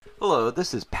Hello,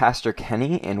 this is Pastor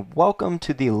Kenny, and welcome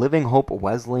to the Living Hope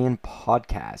Wesleyan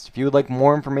podcast. If you would like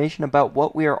more information about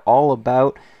what we are all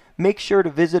about, make sure to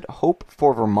visit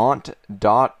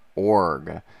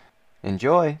hopeforvermont.org.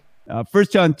 Enjoy. 1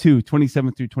 John 2,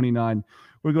 27 through 29.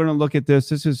 We're going to look at this.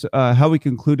 This is how we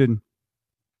concluded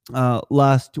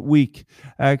last week,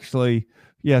 actually.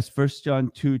 Yes, 1 John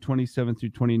 2, 27 through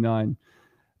 29.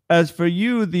 As for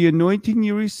you, the anointing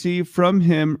you receive from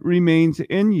him remains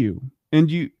in you, and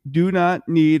you do not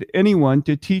need anyone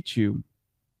to teach you.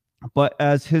 But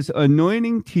as his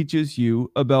anointing teaches you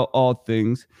about all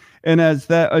things, and as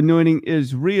that anointing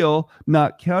is real,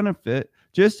 not counterfeit,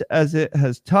 just as it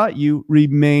has taught you,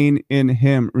 remain in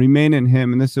him. Remain in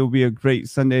him. And this will be a great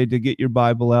Sunday to get your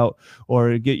Bible out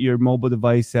or get your mobile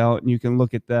device out, and you can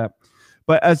look at that.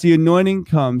 But as the anointing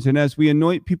comes, and as we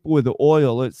anoint people with the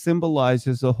oil, it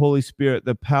symbolizes the Holy Spirit,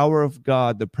 the power of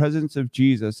God, the presence of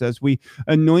Jesus. As we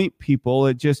anoint people,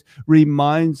 it just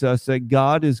reminds us that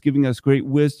God is giving us great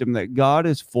wisdom, that God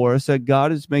is for us, that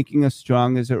God is making us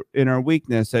strong in our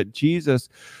weakness, that Jesus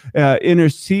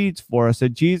intercedes for us,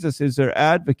 that Jesus is our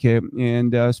advocate.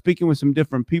 And speaking with some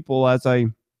different people as I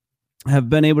have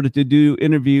been able to do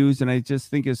interviews, and I just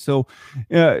think it's so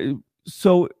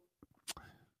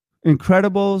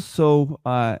incredible, so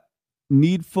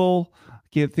needful. I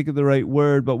can't think of the right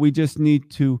word, but we just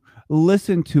need to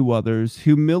listen to others.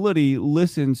 Humility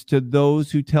listens to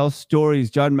those who tell stories.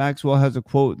 John Maxwell has a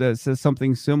quote that says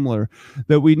something similar,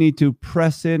 that we need to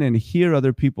press in and hear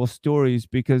other people's stories,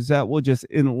 because that will just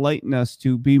enlighten us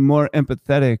to be more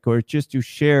empathetic, or just to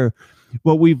share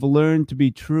what we've learned to be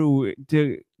true,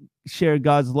 to share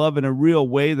God's love in a real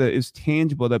way that is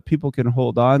tangible, that people can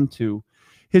hold on to.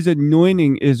 His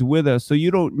anointing is with us. So you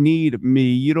don't need me.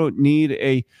 You don't need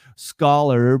a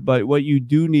scholar, but what you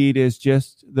do need is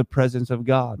just the presence of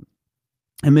God.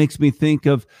 It makes me think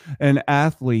of an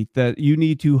athlete, that you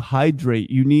need to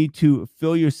hydrate. You need to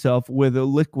fill yourself with a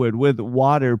liquid, with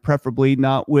water, preferably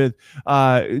not with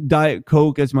Diet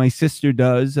Coke, as my sister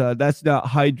does. That's not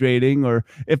hydrating. Or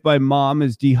if my mom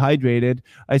is dehydrated,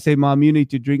 I say, Mom, you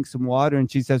need to drink some water.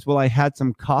 And she says, well, I had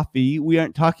some coffee. We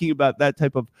aren't talking about that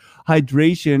type of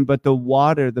hydration, but the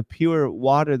water, the pure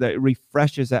water that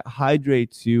refreshes, that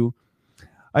hydrates you.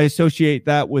 I associate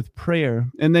that with prayer.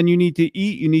 And then you need to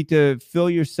eat. You need to fill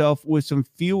yourself with some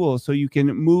fuel so you can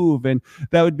move. And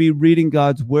that would be reading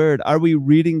God's word. Are we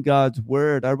reading God's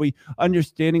word? Are we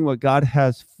understanding what God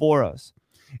has for us?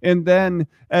 And then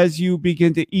as you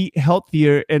begin to eat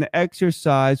healthier and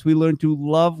exercise, we learn to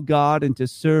love God and to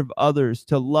serve others,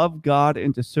 to love God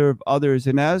and to serve others.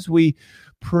 And as we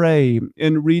pray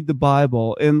and read the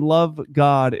Bible and love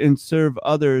God and serve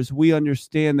others, we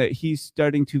understand that he's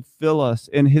starting to fill us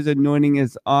and his anointing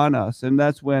is on us. And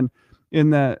that's when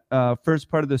in that first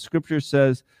part of the scripture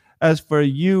says, as for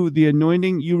you, the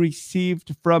anointing you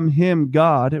received from him,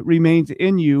 God, remains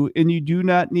in you, and you do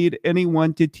not need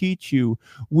anyone to teach you.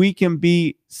 We can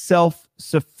be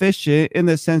self-sufficient in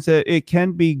the sense that it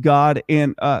can be God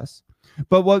and us.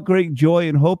 But what great joy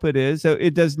and hope it is. So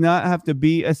it does not have to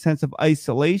be a sense of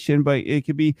isolation, but it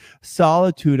could be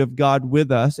solitude of God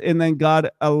with us. And then God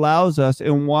allows us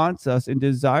and wants us and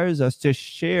desires us to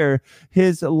share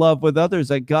his love with others.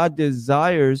 Like God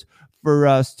desires for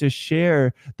us to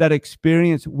share that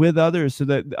experience with others so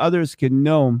that others can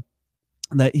know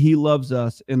that he loves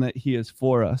us and that he is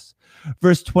for us.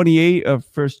 Verse 28 of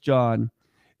 1 John.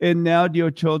 And now, dear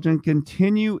children,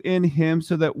 continue in him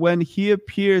so that when he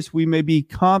appears, we may be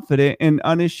confident and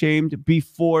unashamed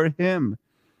before him.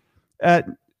 At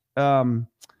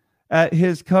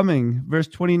his coming, verse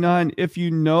 29, if you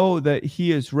know that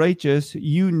he is righteous,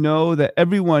 you know that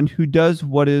everyone who does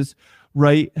what is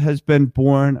right has been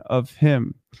born of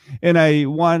him. And I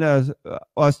want us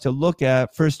to look at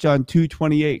 1 John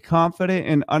 2:28, confident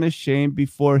and unashamed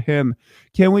before him.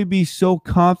 Can we be so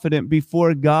confident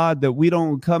before God that we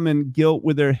don't come in guilt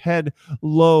with our head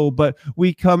low, but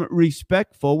we come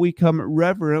respectful, we come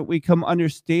reverent, we come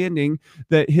understanding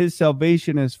that his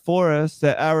salvation is for us,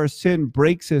 that our sin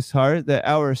breaks his heart, that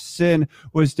our sin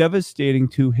was devastating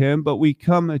to him, but we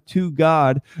come to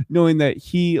God knowing that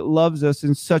he loves us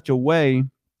in such a way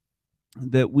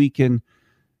that we can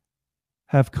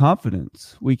have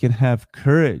confidence, we can have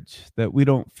courage, that we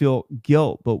don't feel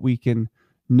guilt, but we can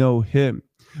know him.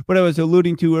 What I was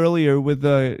alluding to earlier with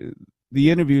the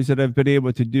interviews that I've been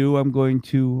able to do, I'm going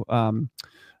to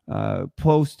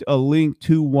post a link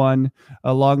to one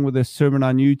along with a sermon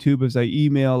on YouTube as I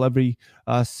email every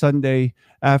Sunday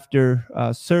after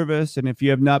service. And if you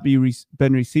have not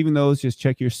been receiving those, just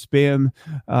check your spam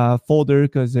folder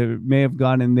because it may have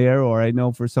gone in there, or I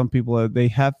know for some people they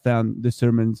have found the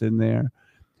sermons in there.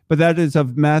 But that is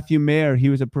of Matthew Mayer. He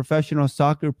was a professional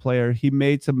soccer player. He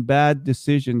made some bad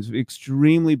decisions,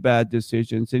 extremely bad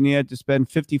decisions, and he had to spend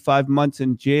 55 months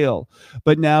in jail.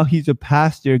 But now he's a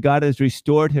pastor. God has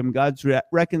restored him. God's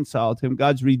reconciled him.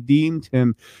 God's redeemed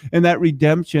him. And that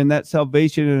redemption, that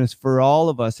salvation is for all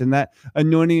of us. And that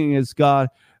anointing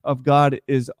of God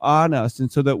is on us,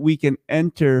 and so that we can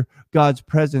enter God's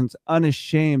presence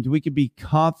unashamed. We can be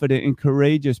confident and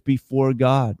courageous before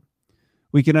God.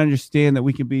 We can understand that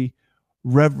we can be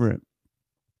reverent,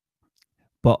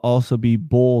 but also be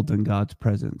bold in God's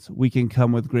presence. We can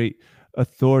come with great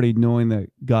authority, knowing that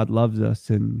God loves us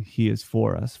and he is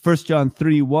for us. 1 John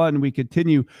 3:1, we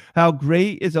continue. How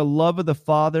great is the love of the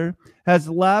Father has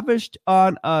lavished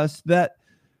on us that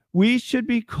we should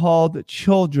be called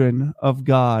children of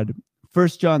God.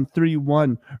 1 John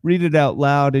 3:1. Read it out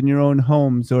loud in your own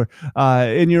homes or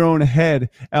in your own head,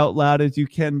 out loud as you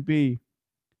can be.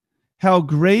 How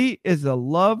great is the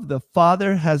love the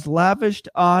Father has lavished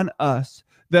on us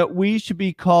that we should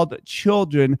be called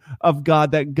children of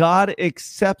God, that God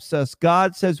accepts us.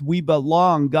 God says we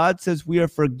belong. God says we are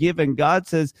forgiven. God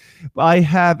says, I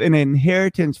have an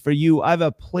inheritance for you. I have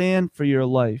a plan for your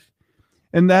life.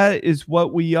 And that is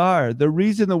what we are. The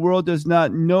reason the world does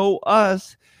not know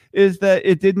us is that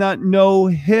it did not know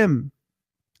him.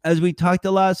 As we talked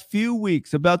the last few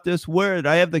weeks about this word,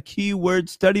 I have the Keyword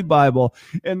Study Bible,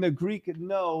 and the Greek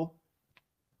know.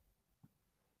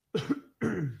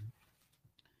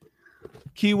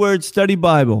 Keyword Study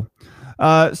Bible.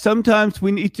 Sometimes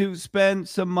we need to spend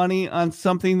some money on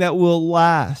something that will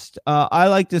last. I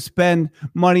like to spend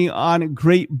money on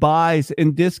great buys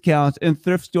and discounts and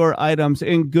thrift store items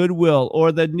and Goodwill,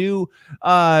 or the new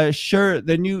shirt,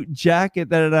 the new jacket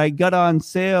that I got on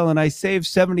sale and I saved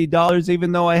 $70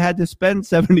 even though I had to spend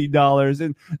 $70.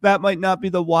 And that might not be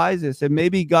the wisest. And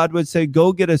maybe God would say,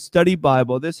 go get a study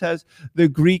Bible. This has the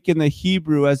Greek and the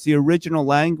Hebrew as the original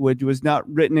language. Was not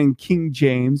written in King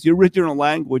James. The original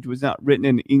language was not written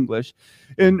in English.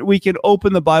 And we can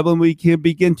open the Bible and we can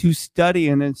begin to study.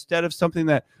 And instead of something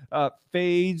that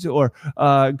fades or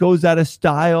goes out of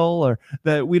style or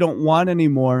that we don't want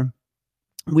anymore,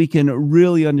 we can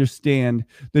really understand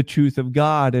the truth of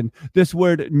God. And this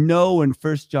word know in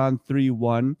 1 John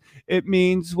 3:1, it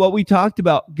means what we talked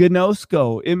about,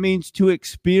 gnosko. It means to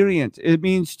experience. It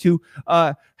means to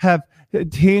have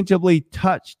tangibly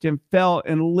touched and felt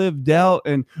and lived out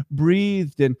and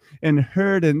breathed and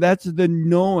heard. And that's the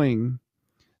knowing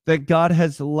that God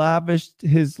has lavished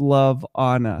his love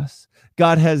on us.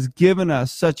 God has given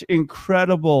us such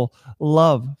incredible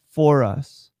love for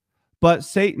us. But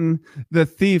Satan, the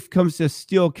thief, comes to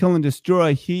steal, kill, and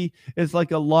destroy. He is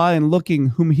like a lion looking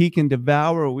whom he can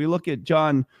devour. We look at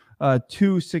John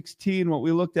 2:16, what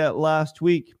we looked at last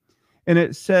week. And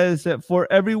it says that for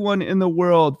everyone in the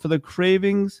world, for the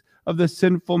cravings of the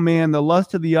sinful man, the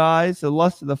lust of the eyes, the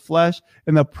lust of the flesh,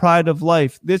 and the pride of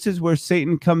life. This is where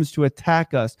Satan comes to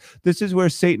attack us. This is where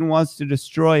Satan wants to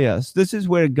destroy us. This is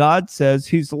where God says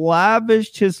he's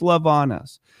lavished his love on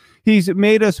us. He's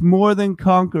made us more than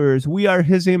conquerors. We are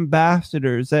his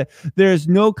ambassadors. That there is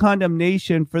no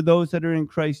condemnation for those that are in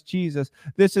Christ Jesus.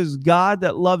 This is God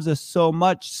that loves us so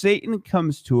much. Satan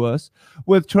comes to us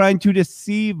with trying to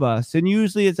deceive us. And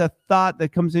usually it's a thought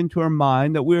that comes into our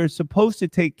mind that we're supposed to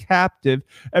take captive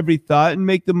every thought and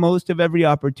make the most of every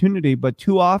opportunity. But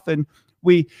too often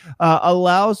we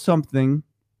allow something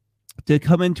to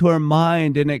come into our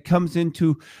mind, and it comes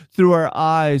into through our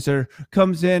eyes, or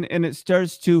comes in and it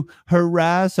starts to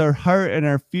harass our heart and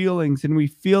our feelings, and we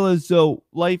feel as though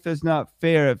life is not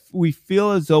fair. We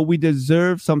feel as though we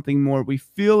deserve something more. We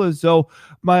feel as though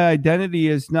my identity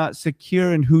is not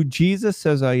secure in who Jesus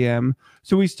says I am.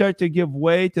 So we start to give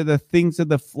way to the things of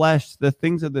the flesh, the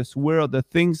things of this world, the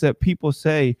things that people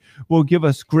say will give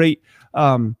us great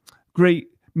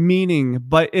meaning,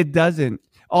 but it doesn't.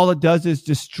 All it does is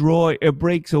destroy. It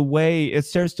breaks away. It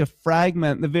starts to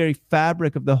fragment the very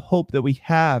fabric of the hope that we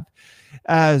have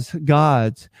as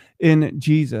God's in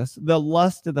Jesus. The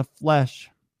lust of the flesh,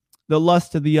 the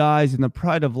lust of the eyes, and the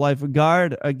pride of life.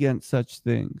 Guard against such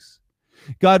things.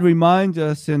 God reminds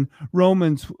us in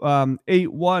Romans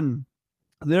 8:1,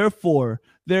 therefore,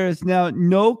 there is now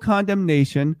no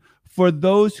condemnation for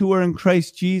those who are in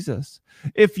Christ Jesus.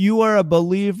 If you are a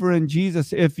believer in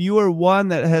Jesus, if you are one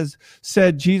that has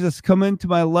said, Jesus, come into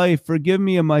my life, forgive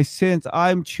me of my sins,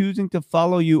 I'm choosing to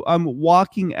follow you, I'm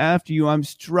walking after you, I'm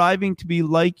striving to be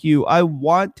like you, I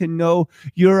want to know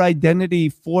your identity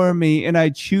for me, and I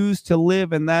choose to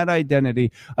live in that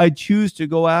identity. I choose to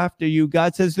go after you.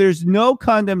 God says there's no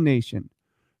condemnation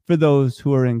for those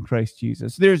who are in Christ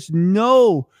Jesus. There's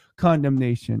no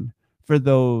condemnation for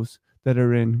those that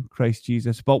are in Christ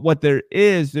Jesus. But what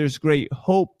there's great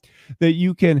hope that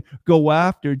you can go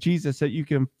after Jesus, that you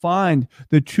can find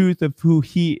the truth of who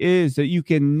he is, that you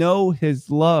can know his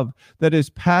love that is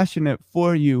passionate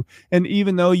for you. And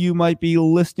even though you might be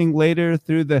listening later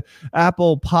through the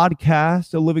Apple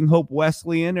podcast, a Living Hope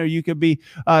Wesleyan, or you could be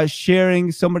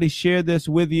somebody shared this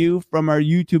with you from our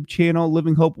YouTube channel,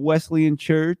 Living Hope Wesleyan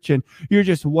Church, and you're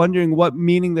just wondering what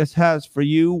meaning this has for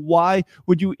you. Why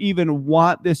would you even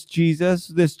want this Jesus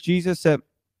that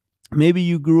maybe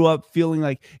you grew up feeling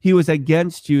like he was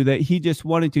against you, that he just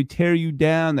wanted to tear you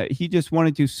down, that he just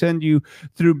wanted to send you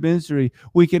through misery?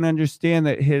 We can understand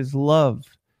that his love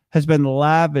has been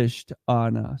lavished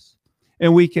on us.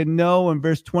 And we can know in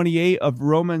verse 28 of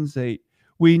Romans 8,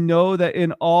 we know that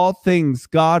in all things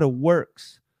God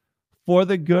works for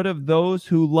the good of those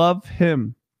who love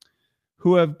him,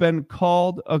 who have been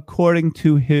called according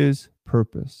to his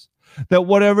purpose. That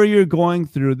whatever you're going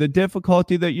through, the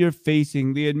difficulty that you're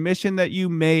facing, the admission that you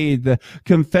made, the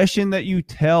confession that you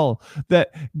tell,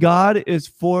 that God is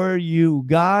for you.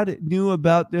 God knew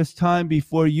about this time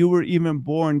before you were even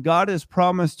born. God has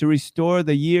promised to restore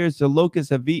the years the locusts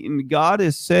have eaten. God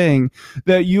is saying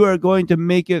that you are going to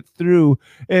make it through.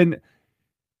 And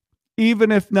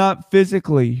even if not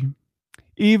physically,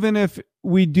 even if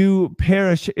we do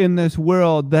perish in this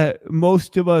world, that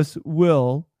most of us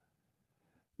will,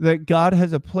 that God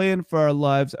has a plan for our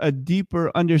lives, a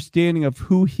deeper understanding of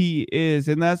who he is.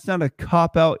 And that's not a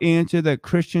cop-out answer that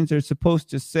Christians are supposed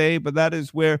to say, but that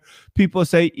is where people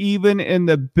say, even in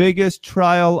the biggest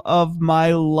trial of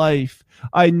my life,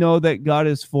 I know that God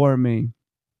is for me.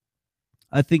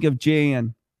 I think of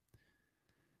Jan,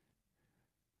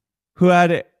 who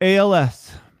had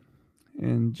ALS.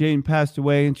 And Jane passed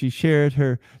away, and she shared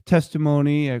her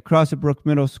testimony at Crossbrook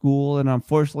Middle School, and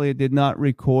unfortunately it did not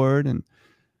record.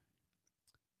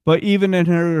 But even in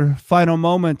her final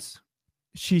moments,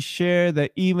 she shared that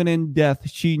even in death,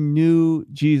 she knew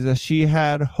Jesus. She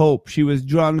had hope. She was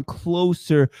drawn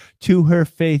closer to her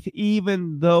faith,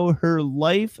 even though her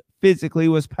life physically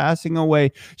was passing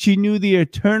away. She knew the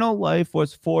eternal life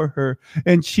was for her.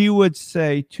 And she would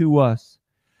say to us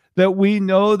that we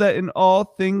know that in all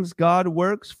things God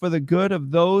works for the good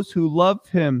of those who love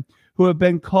him, who have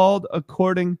been called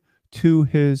according to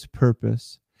his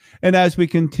purpose. And as we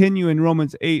continue in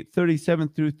Romans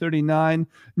 8:37 through 39,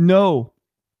 no,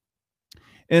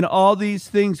 in all these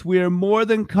things we are more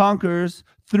than conquerors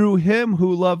through him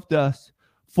who loved us.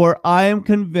 For I am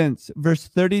convinced, verse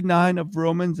 39 of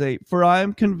Romans 8, for I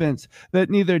am convinced that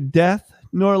neither death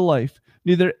nor life,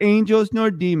 neither angels nor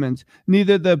demons,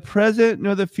 neither the present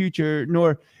nor the future,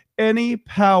 nor any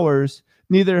powers,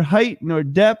 neither height nor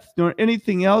depth, nor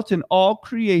anything else in all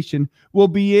creation will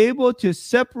be able to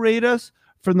separate us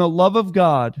from the love of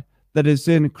God that is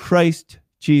in Christ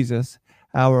Jesus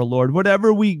our Lord.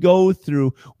 Whatever we go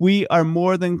through, we are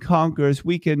more than conquerors.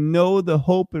 We can know the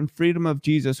hope and freedom of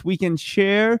Jesus. We can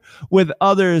share with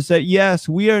others that, yes,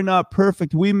 we are not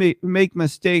perfect. We make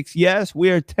mistakes. Yes,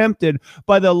 we are tempted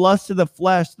by the lust of the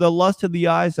flesh, the lust of the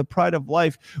eyes, the pride of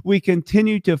life. We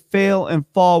continue to fail and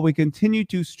fall. We continue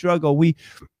to struggle. We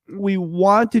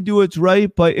want to do what's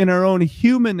right, but in our own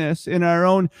humanness, in our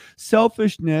own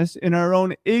selfishness, in our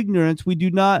own ignorance, we do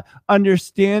not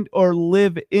understand or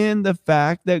live in the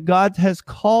fact that God has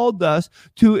called us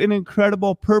to an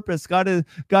incredible purpose. God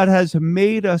has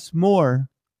made us more.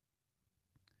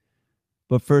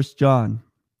 But 1 John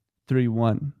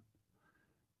 3:1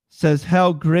 says,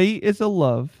 how great is the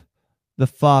love the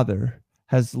Father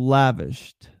has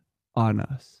lavished on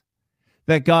us.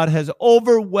 That God has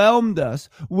overwhelmed us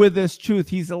with this truth.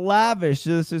 He's lavish.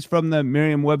 This is from the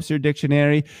Merriam-Webster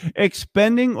dictionary.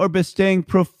 Expending or bestowing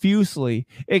profusely.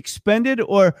 Expended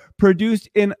or produced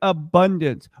in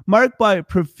abundance. Marked by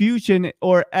profusion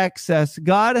or excess.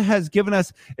 God has given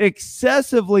us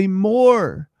excessively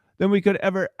more than we could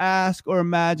ever ask or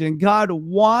imagine. God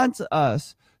wants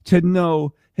us to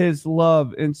know his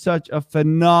love in such a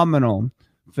phenomenal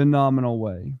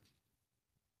way.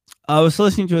 I was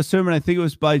listening to a sermon, I think it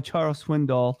was by Charles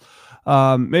Swindoll.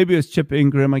 Maybe it was Chip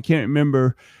Ingram, I can't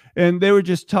remember. And they were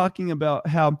just talking about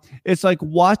how it's like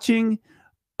watching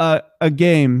a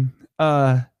game.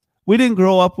 We didn't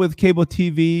grow up with cable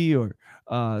TV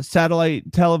or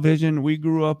satellite television. We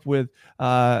grew up with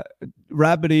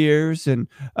rabbit ears and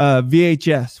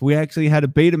VHS. We actually had a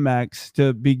Betamax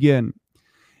to begin.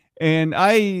 And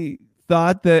I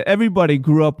thought that everybody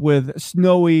grew up with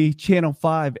snowy Channel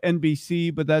 5,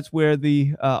 NBC, but that's where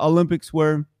the Olympics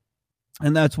were,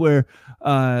 and that's where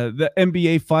the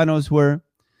NBA finals were.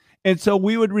 And so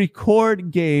we would record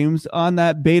games on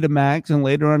that Betamax and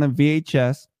later on a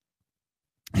VHS.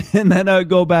 And then I would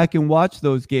go back and watch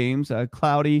those games,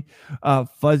 cloudy,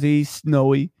 fuzzy,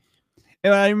 snowy.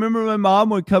 And I remember my mom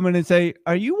would come in and say,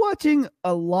 "Are you watching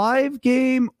a live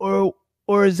game or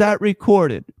is that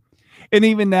recorded?" And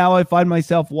even now, I find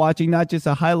myself watching not just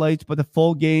the highlights, but the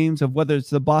full games of whether it's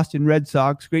the Boston Red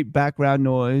Sox, great background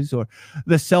noise, or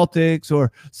the Celtics, or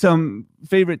some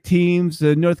favorite teams,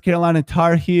 the North Carolina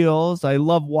Tar Heels. I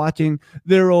love watching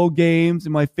their old games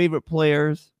and my favorite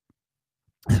players.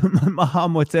 My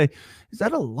mom would say, "Is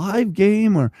that a live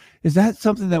game or is that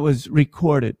something that was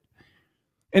recorded?"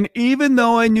 And even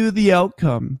though I knew the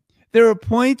outcome, there were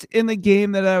points in the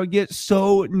game that I would get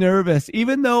so nervous,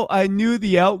 even though I knew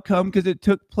the outcome because it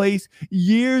took place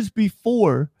years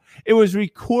before. It was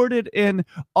recorded in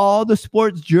all the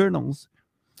sports journals.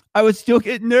 I would still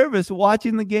get nervous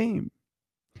watching the game.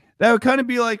 That would kind of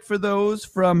be like for those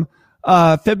from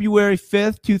February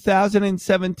 5th,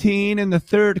 2017, in the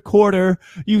third quarter,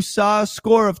 you saw a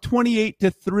score of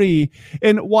 28-3.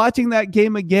 And watching that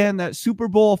game again, that Super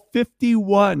Bowl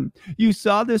 51, you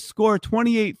saw this score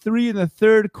 28-3 in the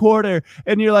third quarter,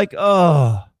 and you're like,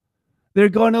 oh, they're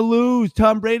going to lose.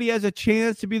 Tom Brady has a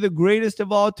chance to be the greatest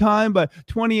of all time, but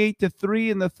 28-3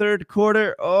 in the third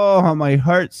quarter, oh, my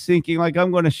heart's sinking like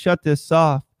I'm going to shut this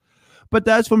off. But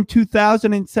that's from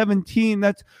 2017.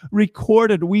 That's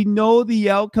recorded. We know the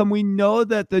outcome. We know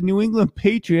that the New England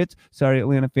Patriots, sorry,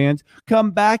 Atlanta fans,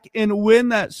 come back and win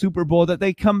that Super Bowl, that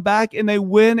they come back and they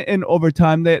win in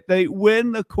overtime, that they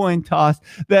win the coin toss,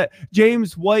 that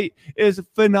James White is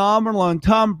phenomenal and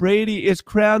Tom Brady is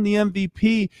crowned the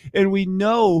MVP. And we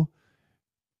know,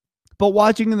 but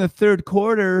watching in the third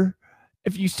quarter,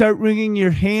 if you start wringing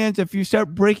your hands, if you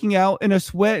start breaking out in a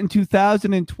sweat in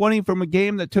 2020 from a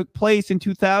game that took place in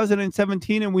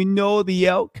 2017 and we know the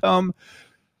outcome,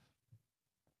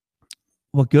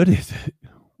 what good is it?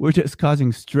 We're just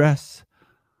causing stress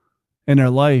in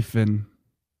our life and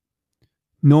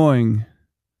knowing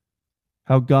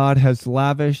how God has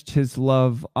lavished his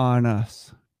love on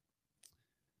us.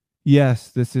 Yes,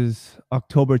 this is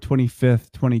October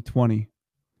 25th, 2020.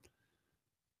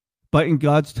 But in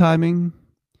God's timing,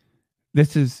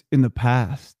 this is in the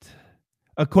past.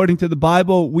 According to the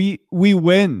Bible, we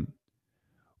win.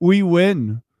 We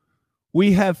win.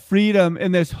 We have freedom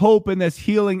and this hope and this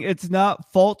healing. It's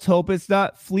not false hope. It's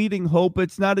not fleeting hope.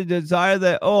 It's not a desire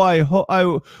that,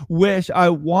 I wish, I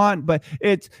want, but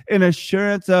it's an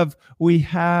assurance of we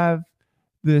have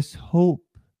this hope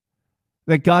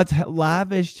that God's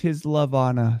lavished his love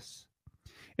on us.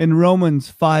 In Romans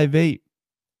 5:8,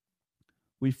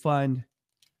 we find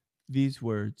these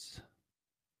words.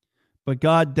 But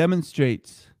God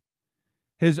demonstrates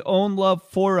his own love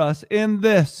for us in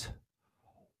this: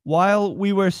 while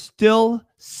we were still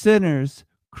sinners,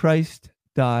 Christ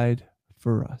died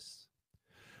for us.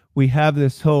 We have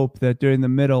this hope that during the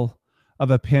middle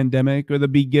of a pandemic or the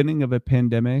beginning of a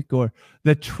pandemic or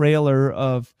the trailer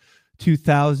of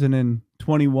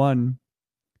 2021,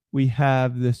 we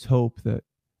have this hope that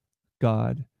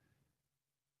God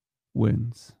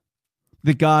wins.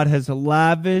 That God has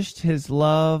lavished his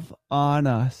love on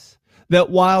us. That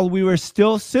while we were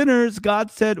still sinners, God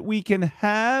said we can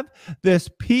have this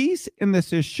peace and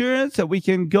this assurance that we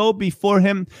can go before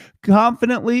him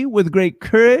confidently with great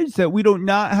courage, that we do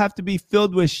not have to be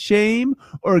filled with shame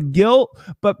or guilt,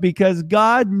 but because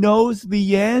God knows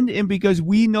the end and because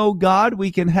we know God,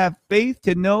 we can have faith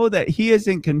to know that he is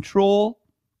in control.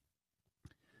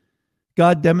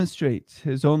 God demonstrates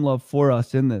his own love for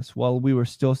us in this: while we were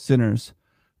still sinners,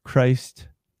 Christ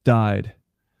died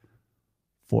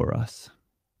for us.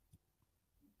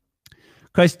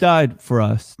 Christ died for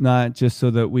us, not just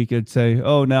so that we could say,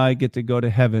 oh, now I get to go to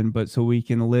heaven, but so we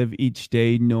can live each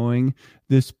day knowing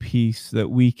this peace that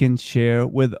we can share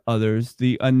with others,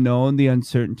 the unknown, the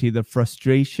uncertainty, the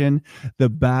frustration, the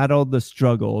battle, the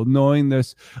struggle, knowing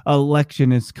this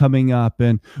election is coming up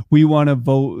and we want to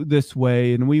vote this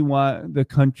way and we want the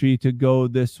country to go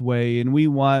this way and we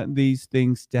want these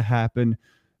things to happen.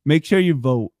 Make sure you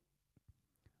vote,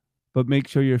 but make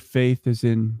sure your faith is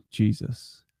in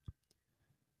Jesus.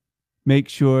 Make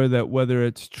sure that whether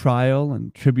it's trial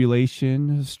and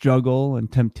tribulation, struggle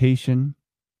and temptation,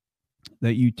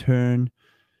 that you turn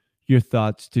your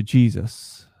thoughts to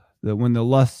Jesus. That when the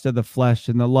lust of the flesh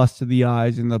and the lust of the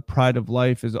eyes and the pride of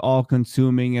life is all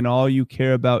consuming and all you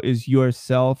care about is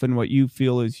yourself and what you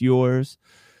feel is yours,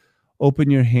 open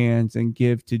your hands and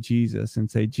give to Jesus and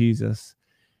say, Jesus,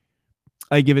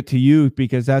 I give it to you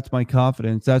because that's my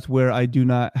confidence. That's where I do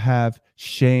not have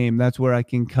shame. That's where I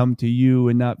can come to you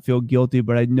and not feel guilty,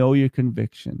 but I know your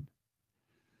conviction.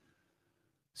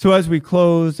 So as we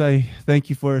close, I thank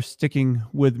you for sticking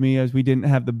with me as we didn't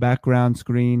have the background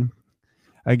screen.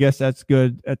 I guess that's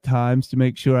good at times to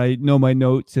make sure I know my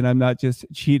notes and I'm not just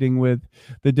cheating with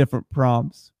the different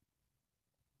prompts.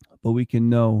 But we can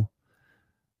know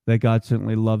that God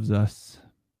certainly loves us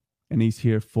and he's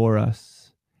here for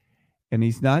us. And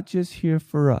he's not just here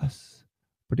for us,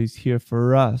 but he's here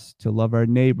for us to love our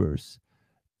neighbors,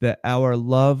 that our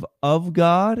love of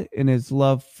God and his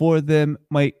love for them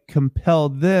might compel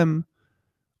them,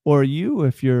 or you,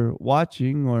 if you're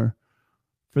watching, or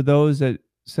for those that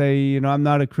say, I'm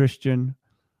not a Christian.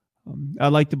 I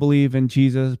like to believe in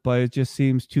Jesus, but it just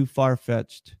seems too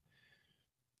far-fetched.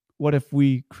 What if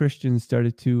we Christians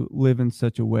started to live in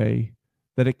such a way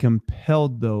that it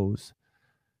compelled those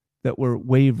that were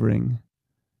wavering,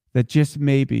 that just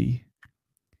maybe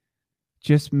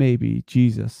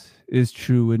Jesus is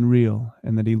true and real,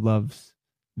 and that he loves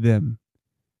them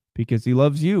because he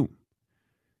loves you,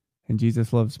 and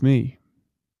Jesus loves me,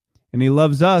 and he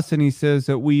loves us, and he says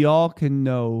that we all can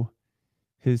know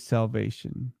his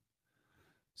salvation.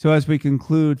 So as we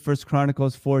conclude 1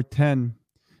 Chronicles 4:10,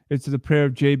 it's the prayer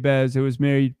of Jabez. It was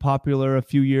made popular a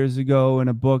few years ago in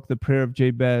a book, The Prayer of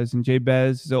Jabez. And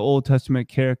Jabez is an Old Testament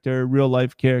character, real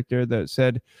life character that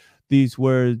said these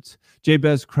words.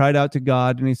 Jabez cried out to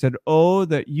God and he said, "Oh,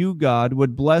 that you, God,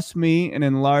 would bless me and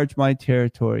enlarge my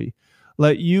territory.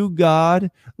 Let you,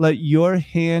 God, let your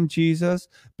hand, Jesus,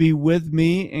 be with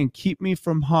me and keep me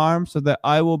from harm so that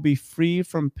I will be free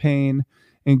from pain."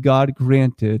 And God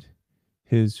granted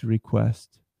his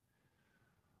request.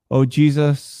 Oh,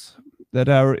 Jesus, that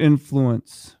our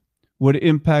influence would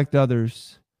impact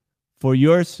others for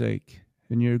your sake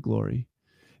and your glory.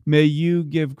 May you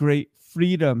give great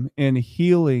freedom and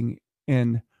healing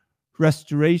and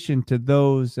restoration to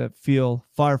those that feel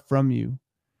far from you.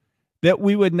 That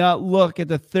we would not look at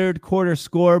the third quarter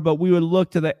score, but we would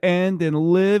look to the end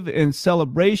and live in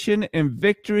celebration and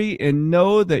victory and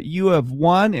know that you have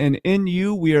won, and in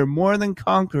you we are more than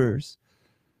conquerors.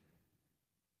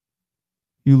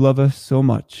 You love us so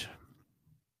much.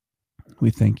 We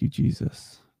thank you,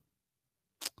 Jesus.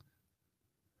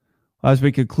 As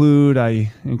we conclude,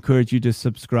 I encourage you to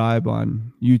subscribe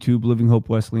on YouTube, Living Hope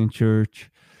Wesleyan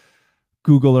Church,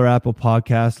 Google or Apple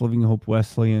Podcasts, Living Hope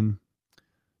Wesleyan.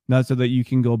 Not so that you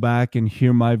can go back and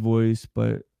hear my voice,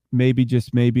 but maybe,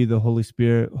 just maybe, the Holy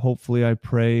Spirit, hopefully I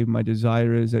pray, my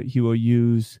desire is that he will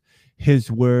use his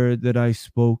word that I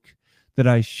spoke, that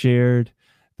I shared,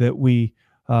 that we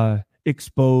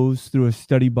expose through a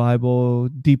study Bible,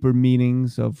 deeper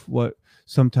meanings of what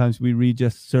sometimes we read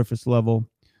just surface level,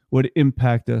 would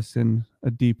impact us in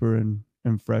a deeper and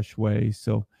fresh way.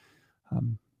 So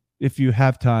if you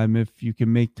have time, if you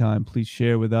can make time, please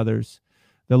share with others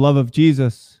the love of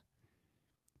Jesus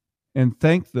and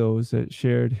thank those that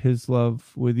shared his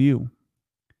love with you,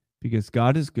 because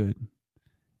God is good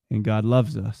and God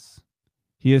loves us.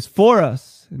 He is for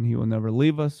us and he will never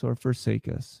leave us or forsake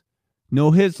us.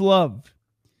 Know his love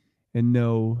and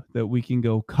know that we can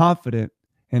go confident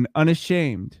and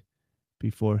unashamed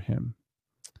before him.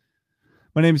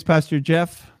 My name is Pastor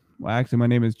Jeff. Well, actually, my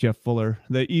name is Jeff Fuller.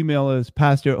 The email is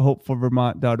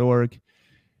pastor@hopeforvermont.org.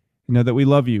 You know that we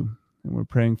love you and we're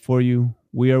praying for you.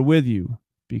 We are with you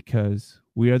because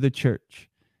we are the church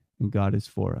and God is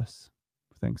for us.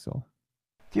 Thanks all.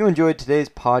 If you enjoyed today's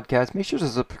podcast, make sure to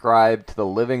subscribe to the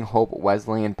Living Hope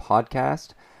Wesleyan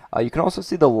podcast. You can also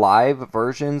see the live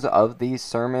versions of these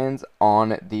sermons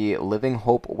on the Living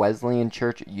Hope Wesleyan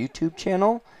Church YouTube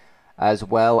channel, as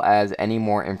well as any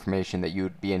more information that you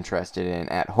would be interested in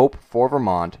at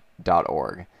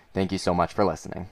hopeforvermont.org. Thank you so much for listening.